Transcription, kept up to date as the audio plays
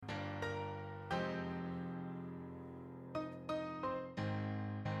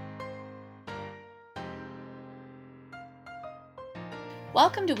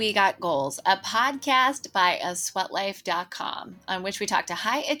Welcome to We Got Goals, a podcast by sweatlife.com, on which we talk to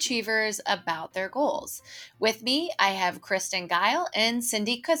high achievers about their goals. With me, I have Kristen Guile and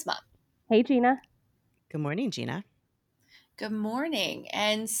Cindy Kuzma. Hey, Gina. Good morning, Gina. Good morning.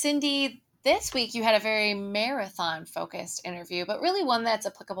 And Cindy, this week you had a very marathon-focused interview, but really one that's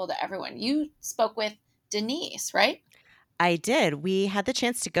applicable to everyone. You spoke with Denise, right? I did. We had the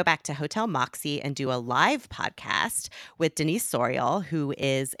chance to go back to Hotel Moxie and do a live podcast with Denise Sorial, who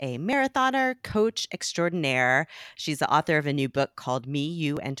is a marathoner, coach extraordinaire. She's the author of a new book called Me,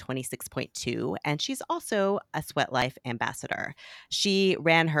 You, and 26.2, and she's also a Sweat Life ambassador. She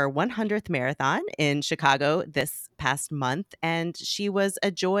ran her 100th marathon in Chicago this past month, and she was a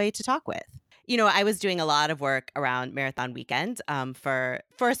joy to talk with. You know, I was doing a lot of work around Marathon Weekend for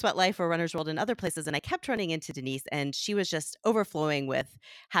Sweat Life or Runner's World and other places, and I kept running into Denise, and she was just overflowing with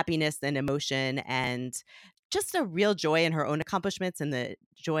happiness and emotion and just a real joy in her own accomplishments and the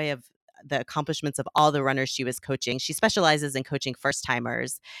joy of the accomplishments of all the runners she was coaching. She specializes in coaching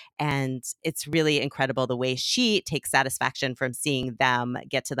first-timers, and it's really incredible the way she takes satisfaction from seeing them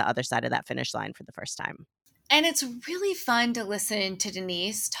get to the other side of that finish line for the first time. And it's really fun to listen to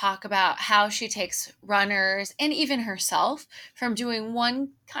Denise talk about how she takes runners and even herself from doing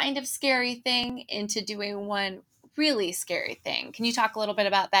one kind of scary thing into doing one really scary thing. Can you talk a little bit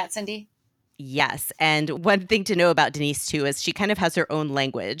about that, Cindy? Yes. And one thing to know about Denise, too, is she kind of has her own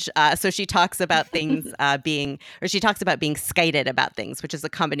language. So she talks about things she talks about being skited about things, which is a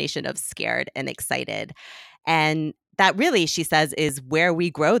combination of scared and excited. And that really, she says, is where we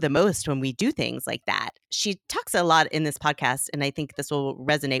grow the most when we do things like that. She talks a lot in this podcast, and I think this will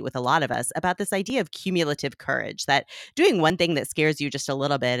resonate with a lot of us, about this idea of cumulative courage, that doing one thing that scares you just a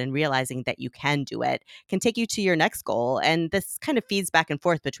little bit and realizing that you can do it can take you to your next goal. And this kind of feeds back and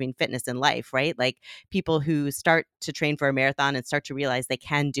forth between fitness and life, right? Like people who start to train for a marathon and start to realize they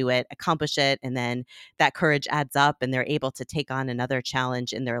can do it, accomplish it, and then that courage adds up and they're able to take on another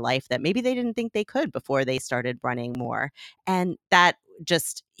challenge in their life that maybe they didn't think they could before they started running more. And that,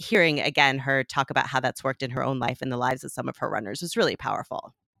 just hearing again her talk about how that's worked in her own life and the lives of some of her runners, was really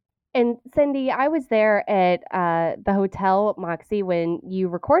powerful. And Cindy, I was there at the Hotel Moxie when you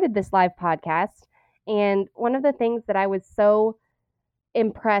recorded this live podcast. And one of the things that I was so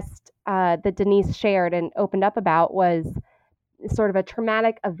impressed that Denise shared and opened up about was sort of a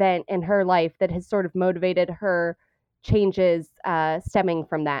traumatic event in her life that has sort of motivated her changes stemming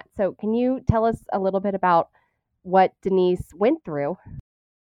from that. So can you tell us a little bit about what Denise went through?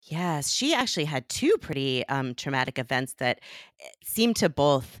 Yes, she actually had two pretty traumatic events that seemed to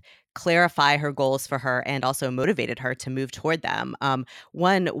both clarify her goals for her and also motivated her to move toward them.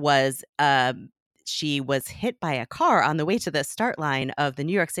 One was she was hit by a car on the way to the start line of the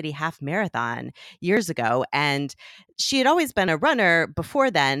New York City Half Marathon years ago. And she had always been a runner before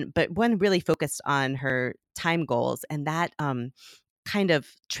then, but one really focused on her time goals. And that kind of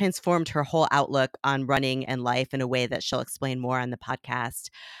transformed her whole outlook on running and life in a way that she'll explain more on the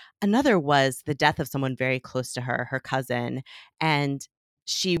podcast. Another was the death of someone very close to her, her cousin. And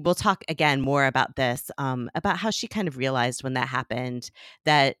she will talk again more about this, about how she kind of realized when that happened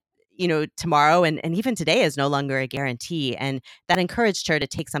that, you know, tomorrow and even today is no longer a guarantee. And that encouraged her to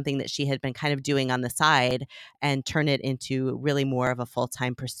take something that she had been kind of doing on the side and turn it into really more of a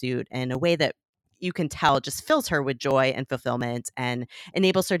full-time pursuit in a way that you can tell just fills her with joy and fulfillment and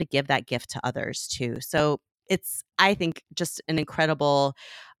enables her to give that gift to others too. So it's, I think, just an incredible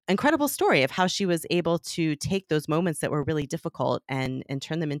story of how she was able to take those moments that were really difficult and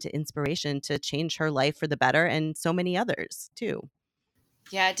turn them into inspiration to change her life for the better and so many others too.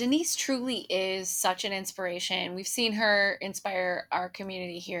 Yeah, Denise truly is such an inspiration. We've seen her inspire our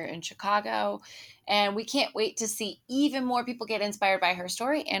community here in Chicago, and we can't wait to see even more people get inspired by her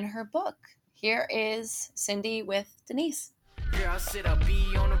story and her book. Here is Cindy with Denise. Girl, I said I'll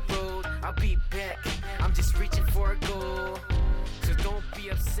be on the road, I'll be back. I'm just reaching for a goal, so don't be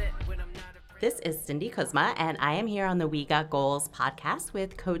upset when I'm not. This is Cindy Kuzma, and I am here on the We Got Goals podcast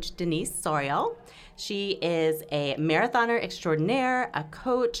with Coach Denise Sorial. She is a marathoner extraordinaire, a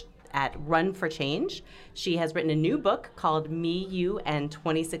coach at Run for Change. She has written a new book called Me, You, and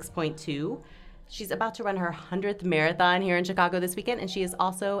 26.2. She's about to run her 100th marathon here in Chicago this weekend, and she is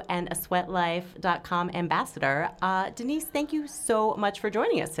also a sweatlife.com ambassador. Denise, thank you so much for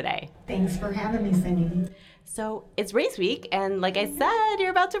joining us today. Thanks for having me, Cindy. So it's race week, and like I said,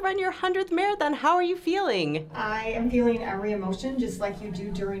 you're about to run your 100th marathon. How are you feeling? I am feeling every emotion just like you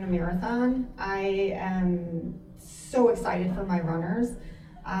do during a marathon. I am so excited for my runners.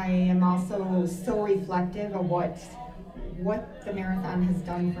 I am also so reflective of what the marathon has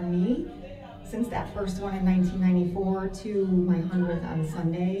done for me. since that first one in 1994 to my 100th on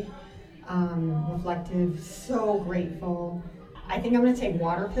Sunday. Reflective, so grateful. I think I'm going to take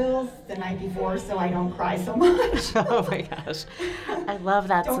water pills the night before so I don't cry so much. Oh my gosh. I love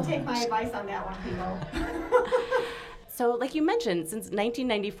that so Don't take much. my advice on that one, people. So like you mentioned, since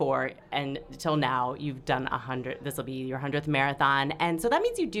 1994 and till now, you've done 100, this will be your 100th marathon. And so that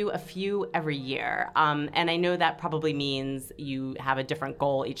means you do a few every year. And I know that probably means you have a different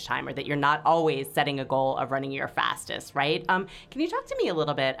goal each time, or that you're not always setting a goal of running your fastest, right? Can you talk to me a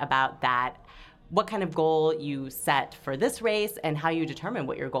little bit about that? What kind of goal you set for this race and how you determine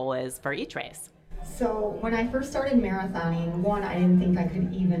what your goal is for each race? So when I first started marathoning, one, I didn't think I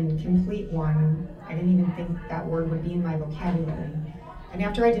could even complete one. I didn't even think that word would be in my vocabulary. And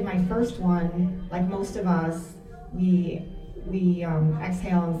after I did my first one, like most of us, we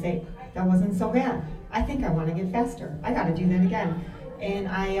exhale and say, that wasn't so bad. I think I want to get faster. I got to do that again. And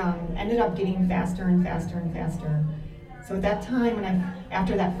I ended up getting faster and faster and faster. So at that time,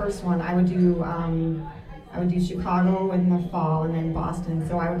 after that first one, I would do Chicago in the fall and then Boston.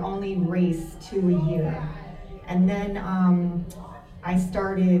 So I would only race 2 a year. And then I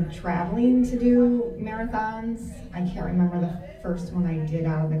started traveling to do marathons. I can't remember the first one I did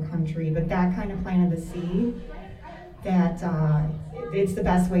out of the country, but that kind of planted the seed that it's the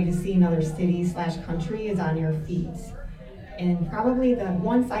best way to see another city/country is on your feet. And probably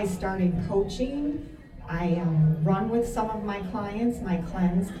once I started coaching, I run with some of my clients, my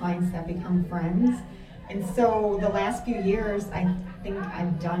clients that become friends. And so the last few years, I think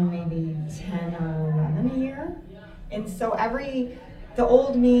I've done maybe 10 or 11 a year. And so the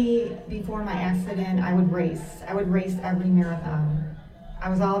old me before my accident, I would race. I would race every marathon. I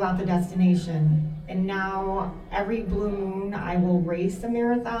was all about the destination. And now every blue moon, I will race a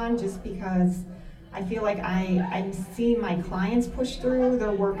marathon just because I feel like I'm seeing my clients push through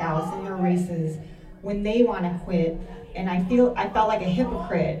their workouts and their races when they want to quit. And I felt like a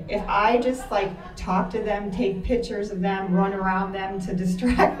hypocrite if I just talk to them, take pictures of them, run around them to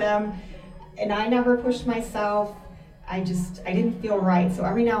distract them, and I never pushed myself. I didn't feel right. So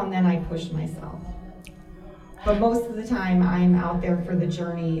every now and then I push myself. But most of the time I'm out there for the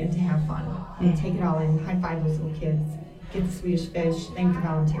journey and to have fun and take it all in. High five those little kids, get the Swedish fish, thank the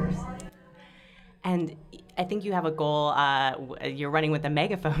volunteers. And I think you have a goal, you're running with a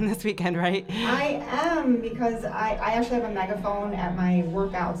megaphone this weekend, right? I am, because I actually have a megaphone at my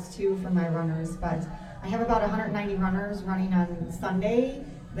workouts too for my runners, but I have about 190 runners running on Sunday.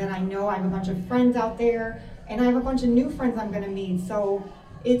 Then I know I have a bunch of friends out there, and I have a bunch of new friends I'm going to meet. So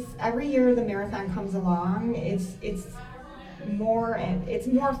it's every year the marathon comes along. It's more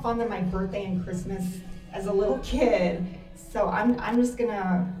fun than my birthday and Christmas as a little kid. So I'm just going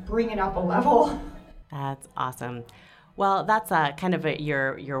to bring it up a level. That's awesome. Well, that's kind of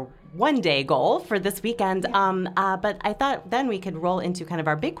your one-day goal for this weekend. But I thought then we could roll into kind of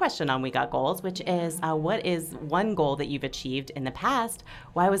our big question on We Got Goals, which is what is one goal that you've achieved in the past?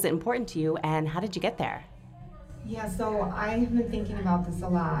 Why was it important to you, and how did you get there? Yeah, so I have been thinking about this a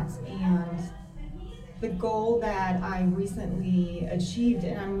lot, and the goal that I recently achieved,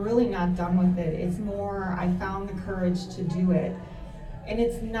 and I'm really not done with it, it's more I found the courage to do it. And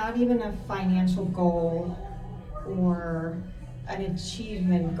it's not even a financial goal or an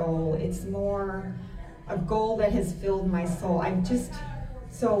achievement goal. It's more a goal that has filled my soul. I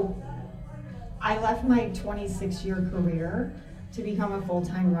left my 26-year career to become a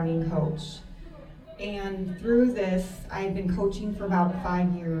full-time running coach. And through this, I've been coaching for about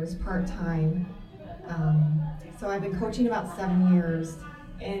 5 years, part-time. So I've been coaching about 7 years,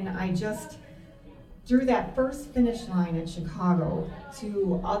 and I just, through that first finish line at Chicago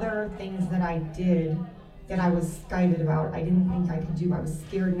to other things that I did that I was excited about, I didn't think I could do, I was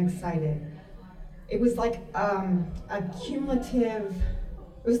scared and excited. It was like cumulative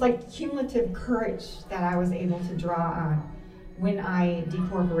courage that I was able to draw on when I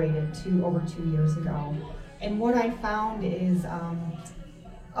decorporated over 2 years ago. And what I found is,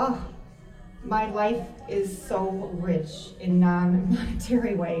 my life is so rich in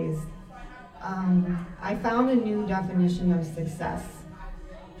non-monetary ways. I found a new definition of success.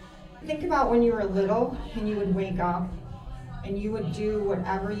 Think about when you were little and you would wake up and you would do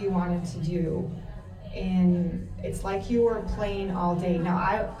whatever you wanted to do. And it's like you were playing all day. Now,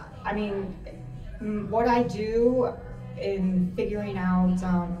 I mean, what I do in figuring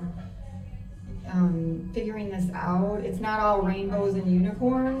this out, it's not all rainbows and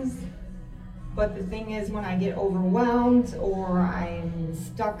unicorns. But the thing is, when I get overwhelmed or I'm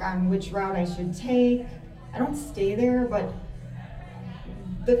stuck on which route I should take, I don't stay there, but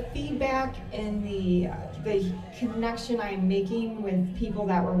the feedback and the connection I'm making with people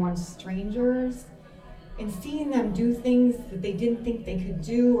that were once strangers, and seeing them do things that they didn't think they could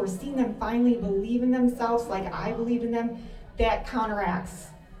do, or seeing them finally believe in themselves like I believed in them, that counteracts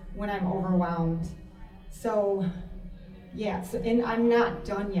when I'm overwhelmed. So, yeah, and I'm not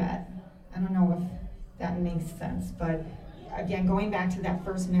done yet. I don't know if that makes sense, but again, going back to that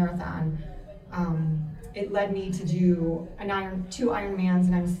first marathon, it led me to do 2 Ironmans,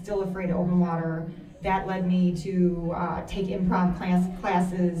 and I'm still afraid of open water. That led me to take improv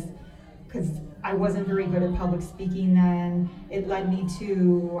classes, because I wasn't very good at public speaking then. It led me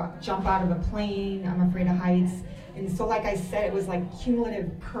to jump out of a plane. I'm afraid of heights. And so, like I said, it was like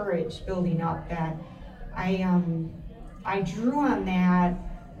cumulative courage building up that I drew on that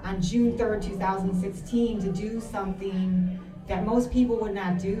on June 3rd, 2016 to do something that most people would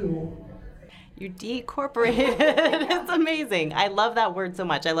not do. You decorporated. It's amazing. I love that word so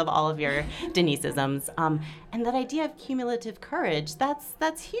much. I love all of your Deniseisms. And that idea of cumulative courage,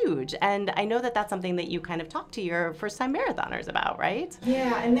 that's huge. And I know that that's something that you kind of talk to your first-time marathoners about, right?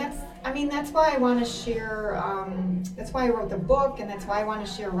 Yeah, and that's why I want to share, that's why I wrote the book, and that's why I want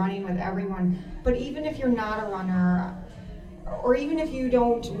to share running with everyone. But even if you're not a runner, or even if you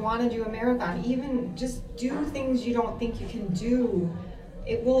don't want to do a marathon, even just do things you don't think you can do.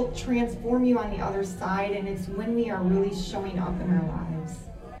 It will transform you on the other side, and it's when we are really showing up in our lives.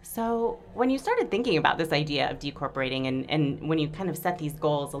 So when you started thinking about this idea of decorporating and when you kind of set these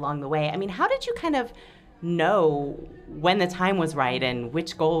goals along the way, I mean, how did you kind of know when the time was right and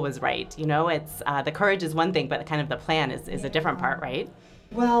which goal was right? You know, it's the courage is one thing, but kind of the plan is a different part, right?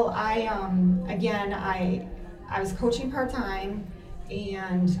 Well, I was coaching part-time,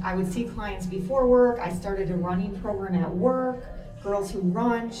 and I would see clients before work. I started a running program at work. Girls Who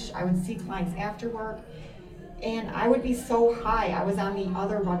Run. I would see clients after work, and I would be so high. I was on the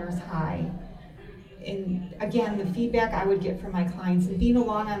other runner's high. And again, the feedback I would get from my clients and being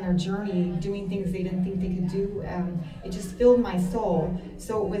along on their journey, doing things they didn't think they could do, it just filled my soul.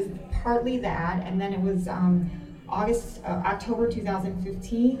 So it was partly that, and then it was October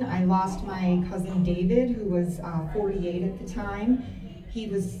 2015, I lost my cousin David, who was 48 at the time. He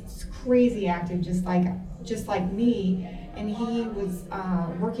was crazy active, just like me. And he was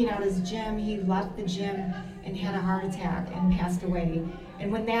working out his gym. He left the gym and had a heart attack and passed away.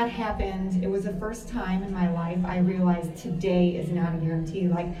 And when that happened, it was the first time in my life I realized today is not a guarantee.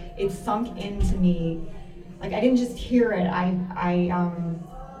 Like, it sunk into me. Like, I didn't just hear it. I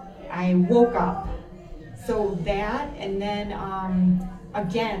woke up. So that, and then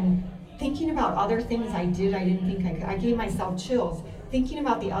again, thinking about other things I didn't think I could. I gave myself chills. Thinking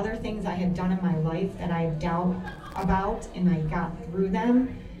about the other things I had done in my life that I doubt about, and I got through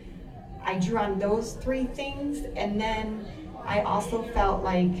them. I drew on those 3 things, and then I also felt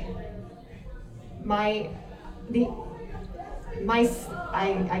like my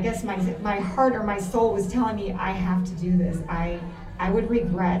heart or my soul was telling me I have to do this. I would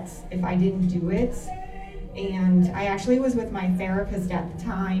regret if I didn't do it. And I actually was with my therapist at the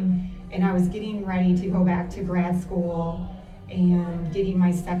time, and I was getting ready to go back to grad school and getting my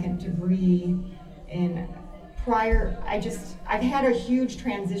 2nd degree. And I've had a huge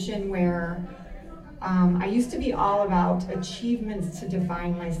transition where I used to be all about achievements to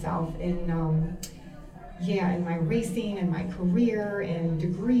define myself in my racing and my career and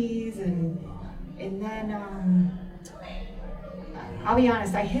degrees, and then I'll be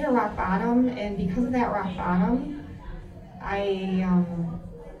honest, I hit a rock bottom, and because of that rock bottom,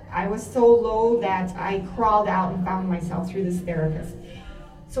 I was so low that I crawled out and found myself through this therapist.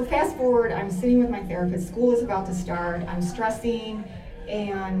 So fast forward, I'm sitting with my therapist, school is about to start, I'm stressing,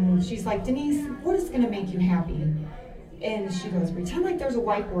 and she's like, Denise, what is gonna make you happy? And she goes, pretend like there's a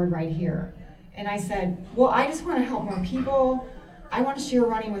whiteboard right here. And I said, well, I just wanna help more people. I wanna share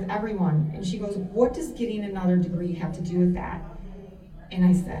running with everyone. And she goes, what does getting another degree have to do with that? And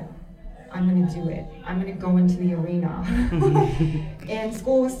I said, I'm gonna do it. I'm gonna go into the arena. And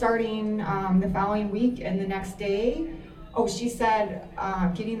school was starting the following week, and the next day, she said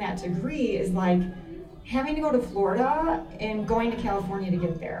getting that degree is like having to go to Florida and going to California to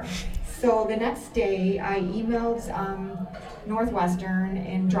get there. So the next day, I emailed Northwestern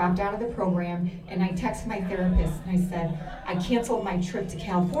and dropped out of the program, and I texted my therapist and I said, I canceled my trip to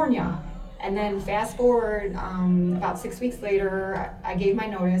California. And then fast forward, about 6 weeks later, I gave my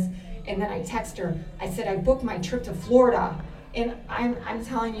notice, and then I texted her. I said, I booked my trip to Florida. And I'm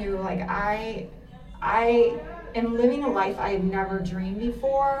telling you, like, I am living a life I had never dreamed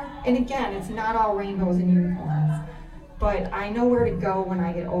before. And again, it's not all rainbows and unicorns, but I know where to go when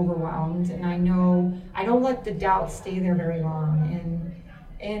I get overwhelmed, and I know I don't let the doubt stay there very long.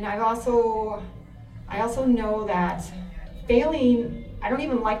 And I also know that failing, I don't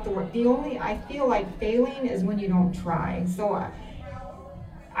even like the word, I feel like failing is when you don't try. So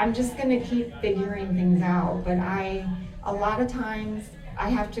I'm just gonna keep figuring things out, but a lot of times I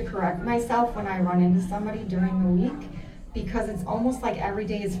have to correct myself when I run into somebody during the week, because it's almost like every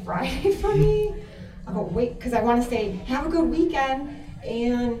day is Friday for me. I go, wait, because I want to say, have a good weekend,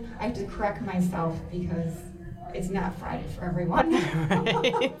 and I have to correct myself because it's not Friday for everyone.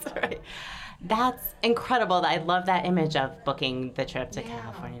 Right. That's incredible. I love that image of booking the trip to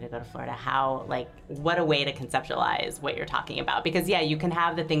California to go to Florida. How, like, what a way to conceptualize what you're talking about. Because, yeah, you can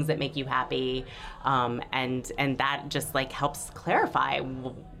have the things that make you happy, and that just, like, helps clarify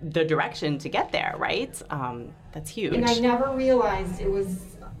the direction to get there, right? That's huge. And I never realized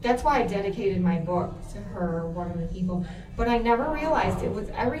that's why I dedicated my book to her, one of the people. But I never realized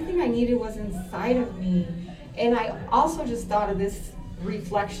everything I needed was inside of me. And I also just thought of this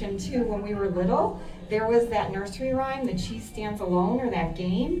reflection too. When we were little, there was that nursery rhyme, "The Cheese Stands Alone," or that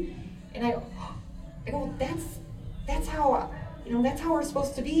game, and I go, that's how we're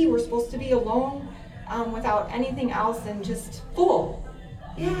supposed to be. We're supposed to be alone, without anything else, and just full.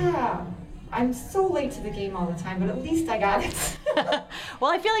 Yeah. I'm so late to the game all the time, but at least I got it. Well,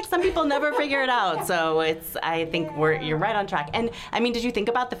 I feel like some people never figure it out, so I think you're right on track. And I mean, did you think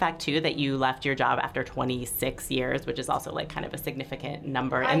about the fact too that you left your job after 26 years, which is also like kind of a significant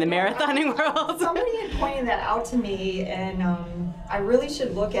number in the marathoning world? Somebody had pointed that out to me, and I really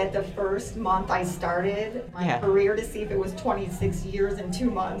should look at the first month I started my career to see if it was 26 years and 2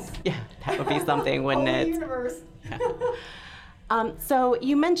 months. Yeah, that would be something, wouldn't it? Universe. Yeah. So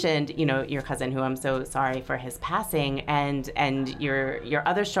you mentioned, your cousin, who I'm so sorry for his passing, and your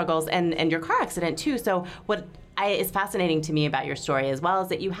other struggles, and your car accident too. So what is fascinating to me about your story as well is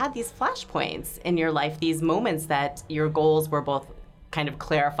that you had these flashpoints in your life, these moments that your goals were both kind of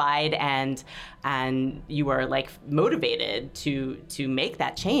clarified and you were like motivated to make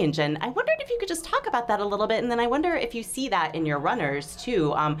that change. And I wondered if you could just talk about that a little bit. And then I wonder if you see that in your runners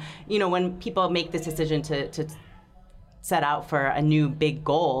too. When people make this decision to set out for a new big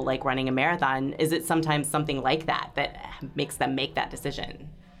goal like running a marathon, is it sometimes something like that makes them make that decision?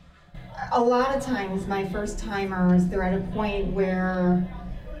 A lot of times my first timers, they're at a point where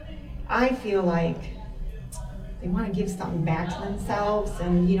I feel like they want to give something back to themselves,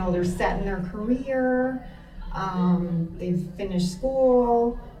 and they're set in their career, they've finished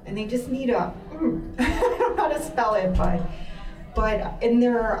school, and they just need I don't know how to spell it, but and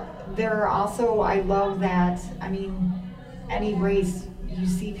they're also, I love that, any race, you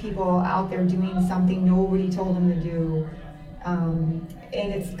see people out there doing something nobody told them to do, and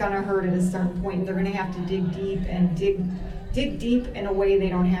it's gonna hurt at a certain point, and they're gonna have to dig deep and dig deep in a way they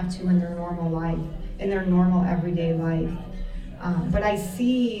don't have to in their normal life, in their normal everyday life. But I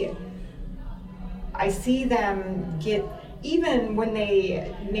see them get, even when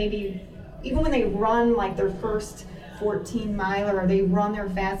they run like their first 14 miler, or they run their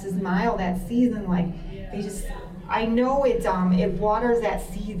fastest mile that season, like I know it waters that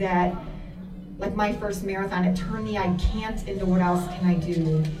seed that, like my first marathon, it turned the I can't into what else can I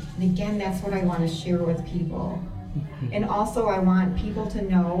do. And again, that's what I want to share with people. And also I want people to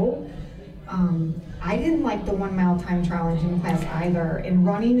know, I didn't like the 1 mile time trial in gym class either. And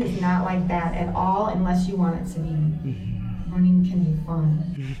running is not like that at all unless you want it to be. Running can be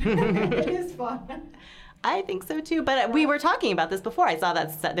fun. It is fun. I think so too, but we were talking about this before. I saw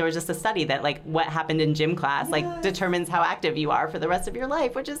that there was just a study that like what happened in gym class like determines how active you are for the rest of your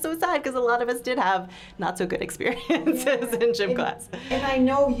life, which is so sad because a lot of us did have not so good experiences in gym class. And I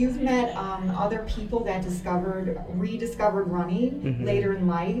know you've met other people that rediscovered running later in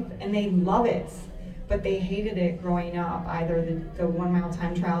life, and they love it, but they hated it growing up, either the 1 mile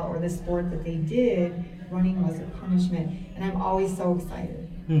time trial or the sport that they did. Running was a punishment, and I'm always so excited.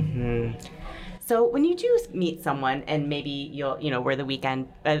 Mm-hmm. So when you do meet someone, and maybe we're the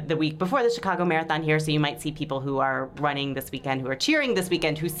week before the Chicago Marathon here, so you might see people who are running this weekend, who are cheering this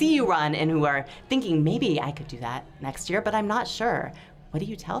weekend, who see you run, and who are thinking, maybe I could do that next year, but I'm not sure. What do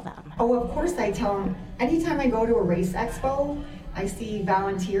you tell them? Oh, of course I tell them. Anytime I go to a race expo, I see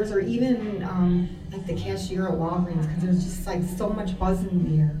volunteers, or even like the cashier at Walgreens, because there's just like so much buzz in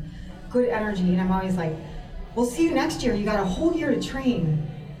the air, good energy, and I'm always like, we'll see you next year. You got a whole year to train.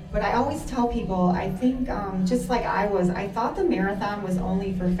 But I always tell people, I think just like I thought the marathon was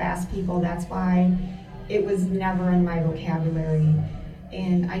only for fast people. That's why it was never in my vocabulary.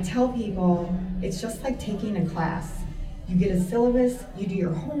 And I tell people, it's just like taking a class. You get a syllabus, you do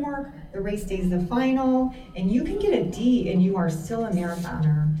your homework, the race day is the final, and you can get a D and you are still a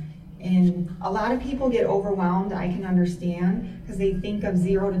marathoner. And a lot of people get overwhelmed, I can understand, because they think of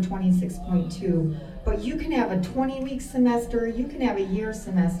 0 to 26.2. But you can have a 20-week semester, you can have a year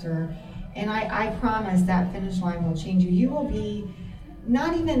semester, and I promise that finish line will change you. You will be,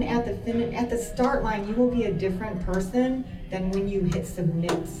 not even at the start line, you will be a different person than when you hit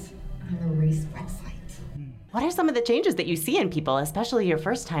submit on the race website. What are some of the changes that you see in people, especially your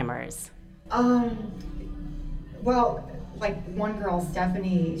first-timers? Well, like one girl,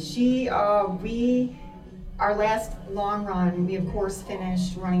 Stephanie, our last long run, we of course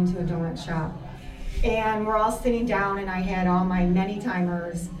finished running to a donut shop. And we're all sitting down, and I had all my many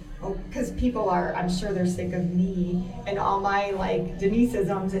timers, because people are, I'm sure they're sick of me and all my like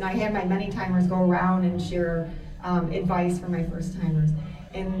Deniseisms, and I had my many timers go around and share advice for my first timers.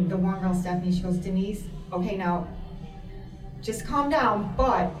 And the one girl, Stephanie, she goes, Denise, okay, now just calm down,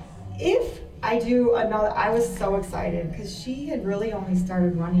 but if I do another, I was so excited because she had really only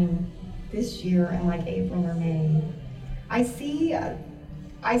started running this year in like April or May. I see, at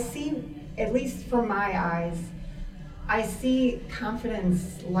least from my eyes, I see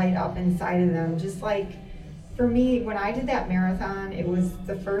confidence light up inside of them. Just like for me, when I did that marathon, it was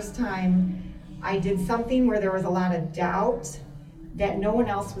the first time I did something where there was a lot of doubt that no one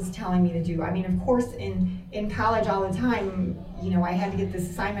else was telling me to do. I mean, of course, in college all the time, I had to get this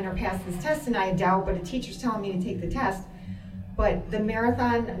assignment or pass this test, and I had doubt, but a teacher's telling me to take the test. But the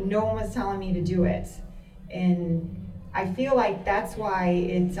marathon, no one was telling me to do it. And I feel like that's why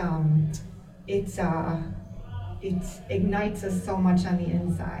it ignites us so much on the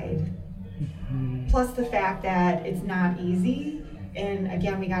inside. Mm-hmm. Plus the fact that it's not easy. And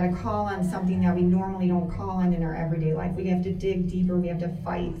again, we got to call on something that we normally don't call on in our everyday life. We have to dig deeper, we have to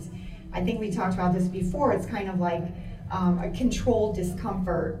fight. I think we talked about this before. It's kind of like a controlled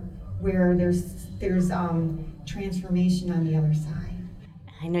discomfort where there's transformation on the other side.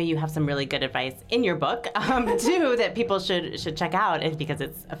 I know you have some really good advice in your book, too, that people should check out, because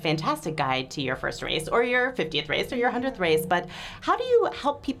it's a fantastic guide to your first race or your 50th race or your 100th race. But how do you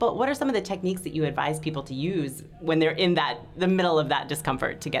help people? What are some of the techniques that you advise people to use when they're in the middle of that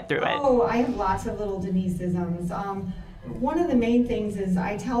discomfort to get through it? Oh, I have lots of little Deniseisms. One of the main things is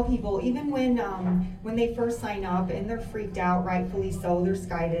I tell people, even when they first sign up and they're freaked out, rightfully so, they're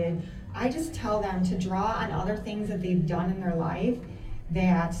skyted, I just tell them to draw on other things that they've done in their life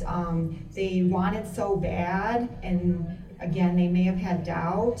that they wanted so bad, and again, they may have had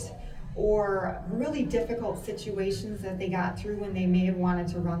doubt, or really difficult situations that they got through when they may have wanted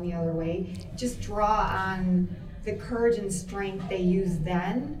to run the other way. Just draw on the courage and strength they used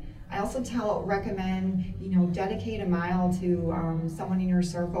then. I also recommend, dedicate a mile to someone in your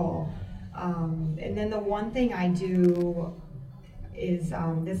circle. And then the one thing I do is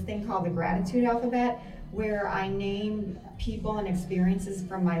this thing called the gratitude alphabet, where I name people and experiences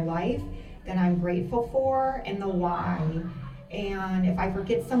from my life that I'm grateful for and the why. And if I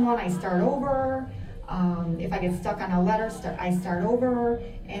forget someone, I start over. If I get stuck on a letter, I start over.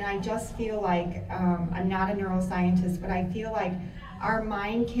 And I just feel like, I'm not a neuroscientist, but I feel like our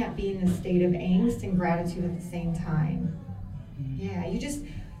mind can't be in a state of angst and gratitude at the same time. Yeah, you just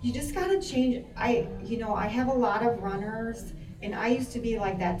gotta change. I have a lot of runners, and I used to be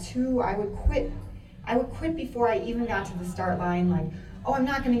like that too. I would quit before I even got to the start line, like, oh, I'm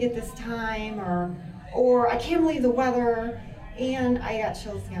not gonna get this time, or I can't believe the weather, and I got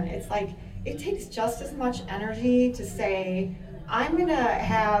chills again. It's like, it takes just as much energy to say, I'm gonna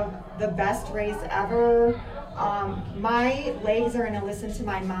have the best race ever. My legs are gonna listen to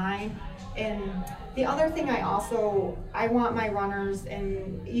my mind. And the other thing I want my runners,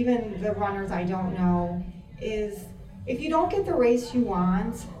 and even the runners I don't know, is if you don't get the race you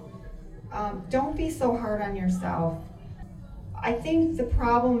want, don't be so hard on yourself. I think the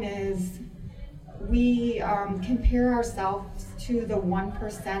problem is we compare ourselves to the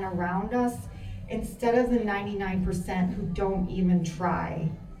 1% around us instead of the 99% who don't even try.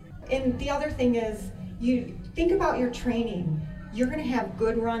 And the other thing is, you think about your training. You're gonna have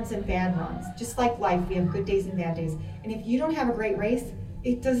good runs and bad runs. Just like life, we have good days and bad days. And if you don't have a great race,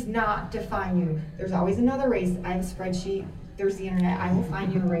 it does not define you. There's always another race. I have a spreadsheet, there's the internet, I will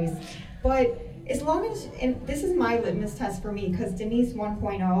find you a race. But as long as, and this is my litmus test for me, because Denise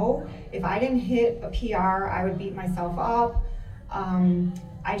 1.0, if I didn't hit a PR, I would beat myself up.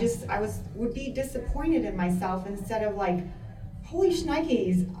 I would be disappointed in myself instead of like, holy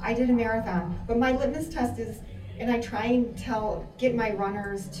shnikes, I did a marathon. But my litmus test is, and I try and get my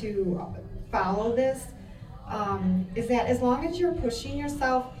runners to follow this, is that as long as you're pushing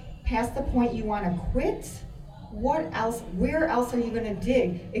yourself past the point you want to quit, where else are you going to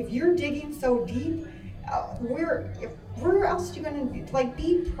dig? If you're digging so deep, where else are you gonna like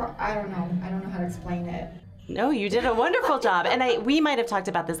I don't know how to explain it. No, you did a wonderful job. And we might have talked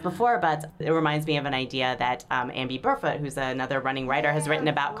about this before, but it reminds me of an idea that Ambi Burfoot, who's another running writer, has written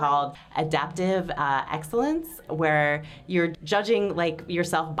about called adaptive excellence, where you're judging like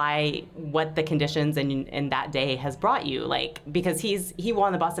yourself by what the conditions in that day has brought you. Like, because he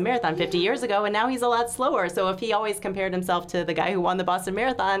won the Boston Marathon 50 years ago, and now he's a lot slower. So if he always compared himself to the guy who won the Boston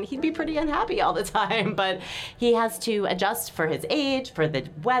Marathon, he'd be pretty unhappy all the time. But he has to adjust for his age, for the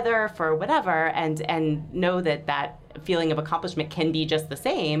weather, for whatever, and know that feeling of accomplishment can be just the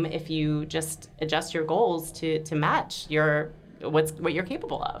same if you just adjust your goals to match what you're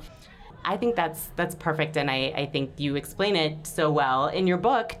capable of. I think that's perfect, and I think you explain it so well in your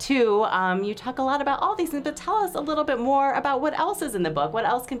book too. You talk a lot about all these things, but tell us a little bit more about what else is in the book. What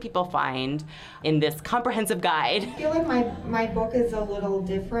else can people find in this comprehensive guide? I feel like my book is a little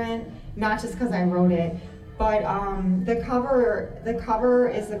different, not just because I wrote it, but the cover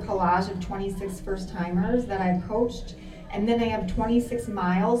is a collage of 26 first-timers that I've coached, and then I have 26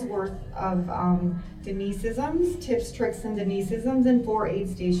 miles worth of Deniseisms, tips, tricks, and Deniseisms, and 4 aid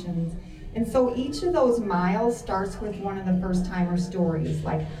stations. And so each of those miles starts with one of the first-timer stories,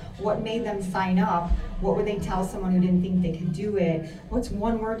 like what made them sign up, what would they tell someone who didn't think they could do it, what's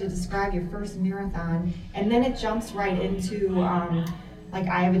one word to describe your first marathon, and then it jumps right into like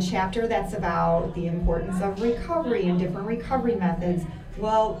I have a chapter that's about the importance of recovery and different recovery methods.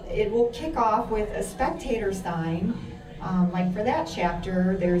 Well, it will kick off with a spectator sign. Like for that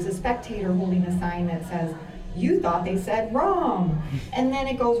chapter, there's a spectator holding a sign that says, "You thought they said wrong." And then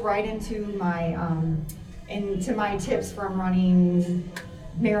it goes right into my tips from running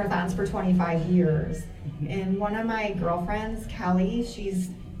marathons for 25 years. And one of my girlfriends, Kelly, she's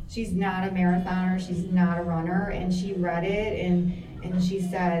not a marathoner, she's not a runner, and she read it and she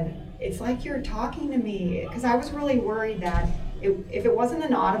said, "It's like you're talking to me," because I was really worried that if it wasn't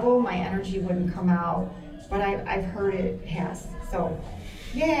an audible, my energy wouldn't come out, but I've heard it has. So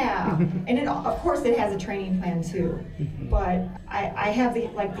yeah, and of course it has a training plan too, but I have the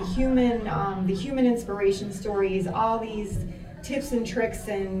human inspiration stories, all these tips and tricks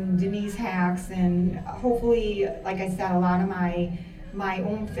and Denise hacks, and hopefully, like I said, a lot of my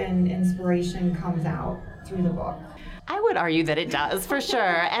oomph and inspiration comes out through the book. I would argue that it does, for sure.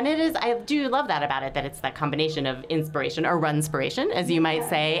 And it is, I do love that about it, that it's that combination of inspiration, or run-spiration, as you might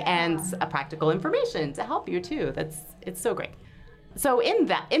say, and a practical information to help you too. It's so great. So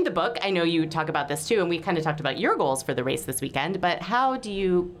in the book, I know you talk about this too, and we kind of talked about your goals for the race this weekend, but how do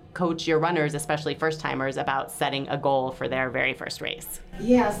you coach your runners, especially first-timers, about setting a goal for their very first race?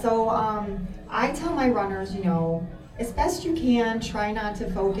 Yeah, so I tell my runners, as best you can, try not to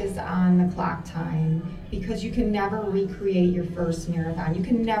focus on the clock time, because you can never recreate your first marathon. You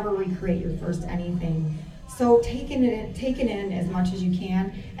can never recreate your first anything. So take it in as much as you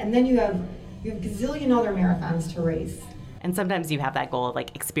can, and then you have a gazillion other marathons to race. And sometimes you have that goal of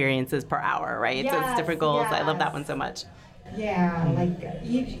like experiences per hour, right? Yes, so it's different goals. Yes. I love that one so much. Yeah,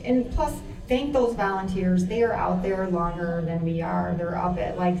 and plus thank those volunteers. They are out there longer than we are. They're up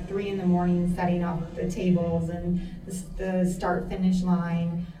at like 3 a.m. setting up the tables and the start-finish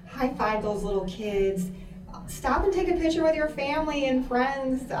line. High five those little kids. Stop and take a picture with your family and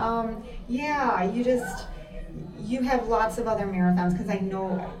friends. You have lots of other marathons, because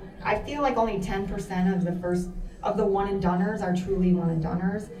I feel like only 10% of the one-and-doners are truly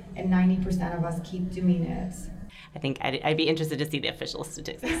one-and-doners, and 90% of us keep doing it. I think I'd be interested to see the official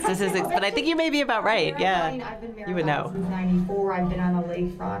statistics, but I think you may be be about right. Yeah, I've been you would know. Since '94. I've been on the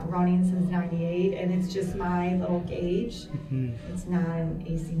lakefront running since '98, and it's just my little gauge. Mm-hmm. It's not an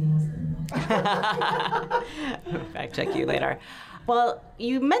AC Nielsen. Fact check you later. Well,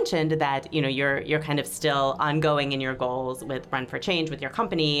 you mentioned that you're kind of still ongoing in your goals with Run for Change with your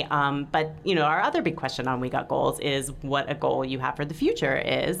company, but our other big question on We Got Goals is what a goal you have for the future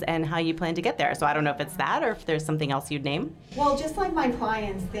is and how you plan to get there. So I don't know if it's that or if there's something else you'd name. Well, just like my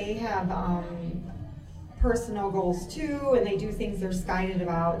clients, they have personal goals too, and they do things they're excited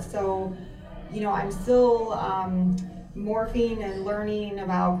about. So, I'm still morphing and learning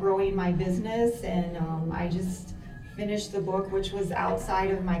about growing my business, and I just finished the book, which was outside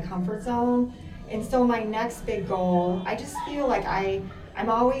of my comfort zone. And so my next big goal, I just feel like I'm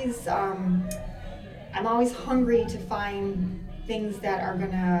always hungry to find things that are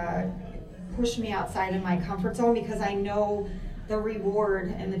gonna push me outside of my comfort zone, because I know the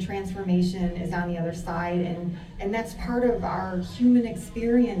reward and the transformation is on the other side, and that's part of our human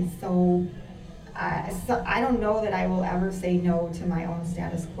experience. So I don't know that I will ever say no to my own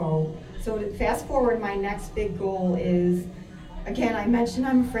status quo. So to fast forward, my next big goal is, again, I mentioned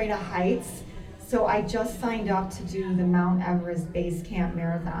I'm afraid of heights. So I just signed up to do the Mount Everest Base Camp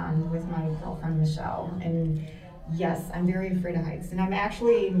Marathon with my girlfriend Michelle. And yes, I'm very afraid of heights. And I'm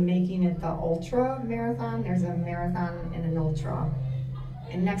actually making it the ultra marathon. There's a marathon and an ultra.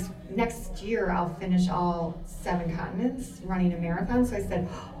 And next year I'll finish all 7 continents running a marathon. So I said,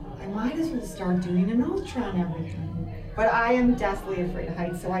 I might as well start doing an ultra and everything. But I am deathly afraid of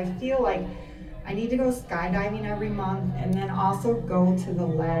heights. So I feel like I need to go skydiving every month and then also go to the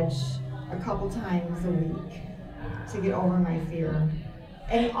ledge a couple times a week to get over my fear.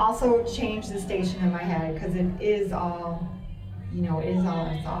 And also change the station in my head, because it is all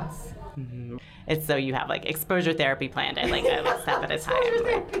our thoughts. Mm-hmm. It's so you have like exposure therapy planned at like a step at a time.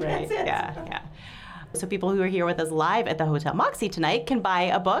 Right? Yeah. So people who are here with us live at the Hotel Moxie tonight can buy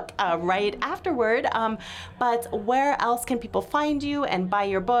a book right afterward. But where else can people find you and buy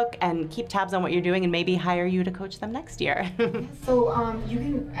your book and keep tabs on what you're doing and maybe hire you to coach them next year? So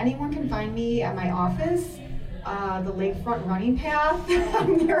anyone can find me at my office, the Lakefront Running Path.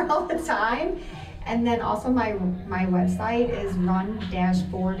 I'm there all the time. And then also my website is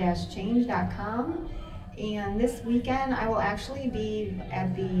run-for-change.com. And this weekend I will actually be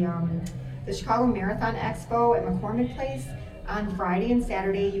at the Chicago Marathon Expo at McCormick Place on Friday and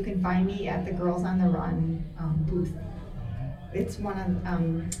Saturday. You can find me at the Girls on the Run booth. It's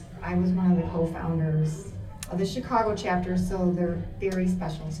I was one of the co-founders of the Chicago chapter, so they're very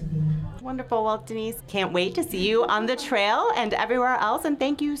special to me. Wonderful. Well, Denise, can't wait to see you on the trail and everywhere else. And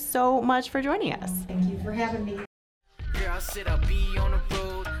thank you so much for joining us. Thank you for having me. Girl, I said I'll be on the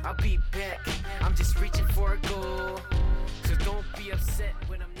road, I'll be back. I'm just reaching for a goal. So don't be upset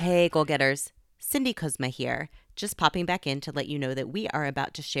when I'm Hey, goal getters. Cindy Kuzma here, just popping back in to let you know that we are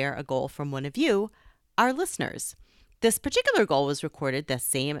about to share a goal from one of you, our listeners. This particular goal was recorded the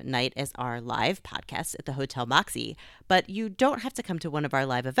same night as our live podcast at the Hotel Moxie, but you don't have to come to one of our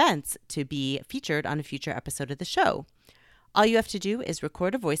live events to be featured on a future episode of the show. All you have to do is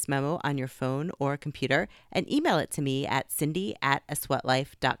record a voice memo on your phone or computer and email it to me at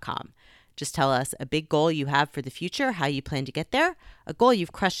cindy@asweatlife.com. Just tell us a big goal you have for the future, how you plan to get there, a goal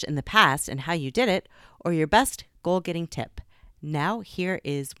you've crushed in the past and how you did it, or your best goal-getting tip. Now, here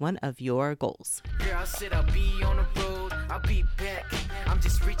is one of your goals. Girl, I said I'll be on the road, I'll be back. I'm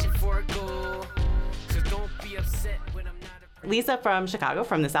just reaching for a goal. So don't be upset when I'm not afraid. Lisa from Chicago,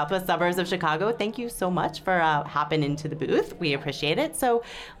 from the southwest suburbs of Chicago, thank you so much for hopping into the booth. We appreciate it. So,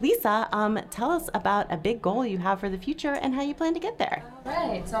 Lisa, tell us about a big goal you have for the future and how you plan to get there.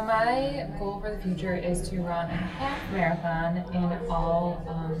 Right. So my goal for the future is to run a half marathon in all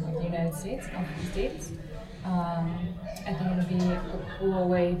of the United States, all 50 states. I think it would be a cool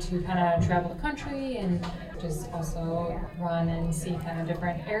way to kind of travel the country and just also run and see kind of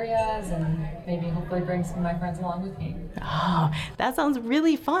different areas and maybe hopefully bring some of my friends along with me. Oh, that sounds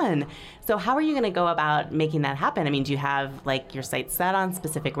really fun. So how are you going to go about making that happen? I mean, do you have like your sights set on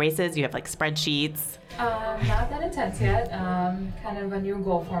specific races? Do you have like spreadsheets? Not that intense yet. Kind of a new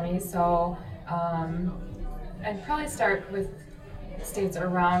goal for me. So I'd probably start with states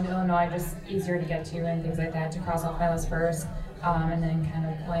around Illinois, just easier to get to and things like that, to cross off my list first, and then kind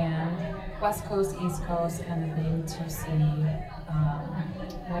of plan West Coast, East Coast kind of thing to see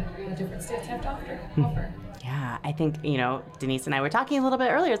what the different states have to offer. Yeah, I think, Denise and I were talking a little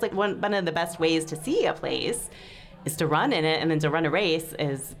bit earlier. It's like one of the best ways to see a place is to run in it, and then to run a race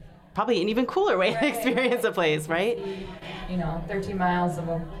is probably an even cooler way to experience a place, right? See, 13 miles of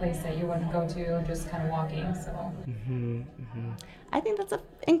a place that you wouldn't go to just kind of walking, so. I think that's an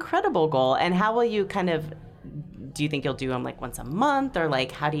incredible goal. And how will you do you think you'll do them like once a month, or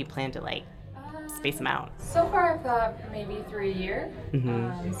like how do you plan to like space them out? So far I've thought maybe 3 a year,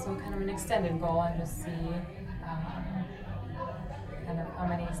 so kind of an extended goal, and just see kind of how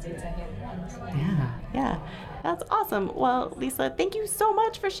many states I hit at once. Yeah. That's awesome. Well, Lisa, thank you so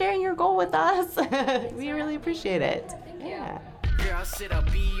much for sharing your goal with us. We really appreciate it. Thank you. Yeah. Girl, I said I'll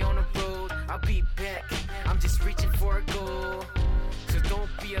be on the road, I'll be back. I'm just reaching for a goal. So don't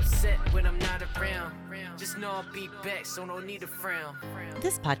be upset when I'm not around. Just know I'll be back, so no need to frown.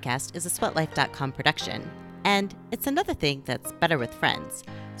 This podcast is a sweatlife.com production, and it's another thing that's better with friends.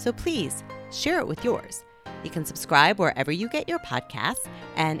 So please share it with yours. You can subscribe wherever you get your podcasts,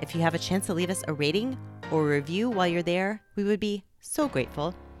 and if you have a chance to leave us a rating or a review while you're there, we would be so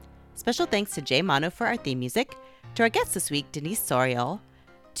grateful. Special thanks to Jay Mono for our theme music, to our guest this week, Denise Soriol,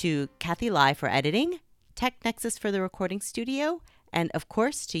 to Kathy Lai for editing, Tech Nexus for the recording studio, and of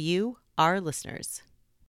course to you, our listeners.